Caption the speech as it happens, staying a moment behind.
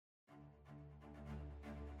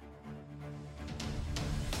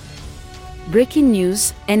Breaking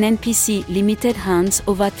news: NNPC Limited hands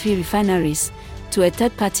over 3 refineries to a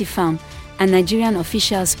third-party firm, and Nigerian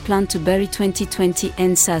officials plan to bury 2020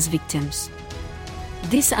 NSAS victims.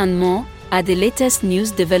 This and more are the latest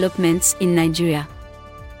news developments in Nigeria.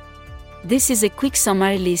 This is a quick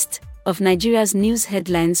summary list of Nigeria's news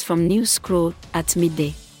headlines from News Scroll at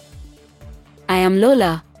midday. I am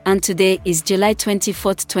Lola, and today is July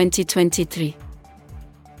 24, 2023.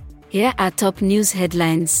 Here are top news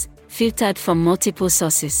headlines, filtered from multiple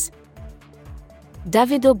sources.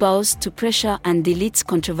 Davido bows to pressure and deletes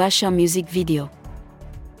controversial music video.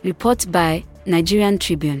 Report by Nigerian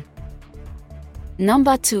Tribune.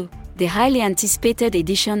 Number 2. The highly anticipated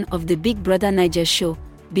edition of the Big Brother Naija show,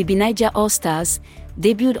 BB Naija All Stars,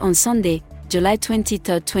 debuted on Sunday, July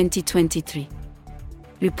 23, 2023.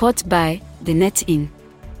 Report by The Net In.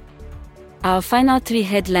 Our final 3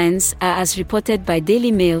 headlines are as reported by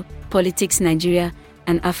Daily Mail, Politics Nigeria,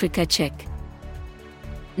 and Africa Check.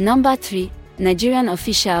 Number 3. Nigerian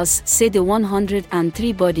officials say the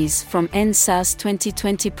 103 bodies from NSAS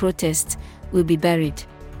 2020 protests will be buried.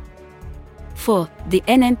 4. The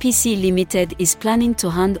NNPC Limited is planning to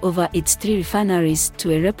hand over its 3 refineries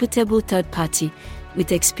to a reputable third party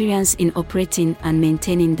with experience in operating and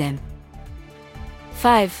maintaining them.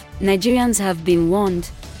 5. Nigerians have been warned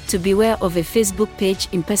to beware of a Facebook page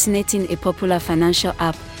impersonating a popular financial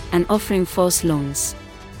app and offering false loans.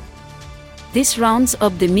 This rounds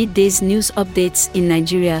up the midday's news updates in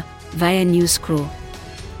Nigeria via News Scroll.